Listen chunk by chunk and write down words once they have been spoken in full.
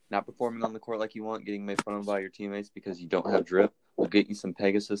Not performing on the court like you want, getting made fun of by your teammates because you don't have drip, will get you some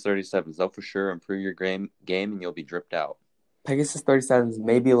Pegasus 37s. They'll for sure improve your game and you'll be dripped out. Pegasus 37s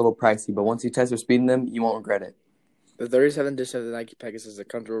may be a little pricey, but once you test your speed in them, you won't regret it. The 37 edition of the Nike Pegasus is a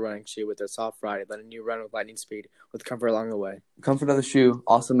comfortable running shoe with a soft ride, letting you run with lightning speed with comfort along the way. The comfort of the shoe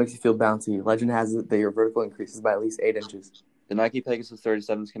also makes you feel bouncy. Legend has it that your vertical increases by at least 8 inches. The Nike Pegasus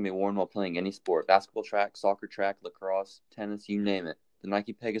 37s can be worn while playing any sport: basketball track, soccer track, lacrosse, tennis, you name it. The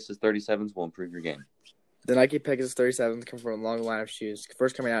Nike Pegasus 37s will improve your game. The Nike Pegasus 37s come from a long line of shoes.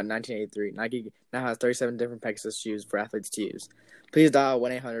 First coming out in 1983, Nike now has 37 different Pegasus shoes for athletes to use. Please dial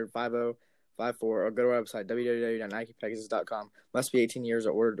 1-800-5054 or go to our website, www.nikepegasus.com. Must be 18 years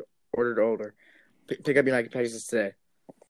or ordered older. Pick up your Nike Pegasus today.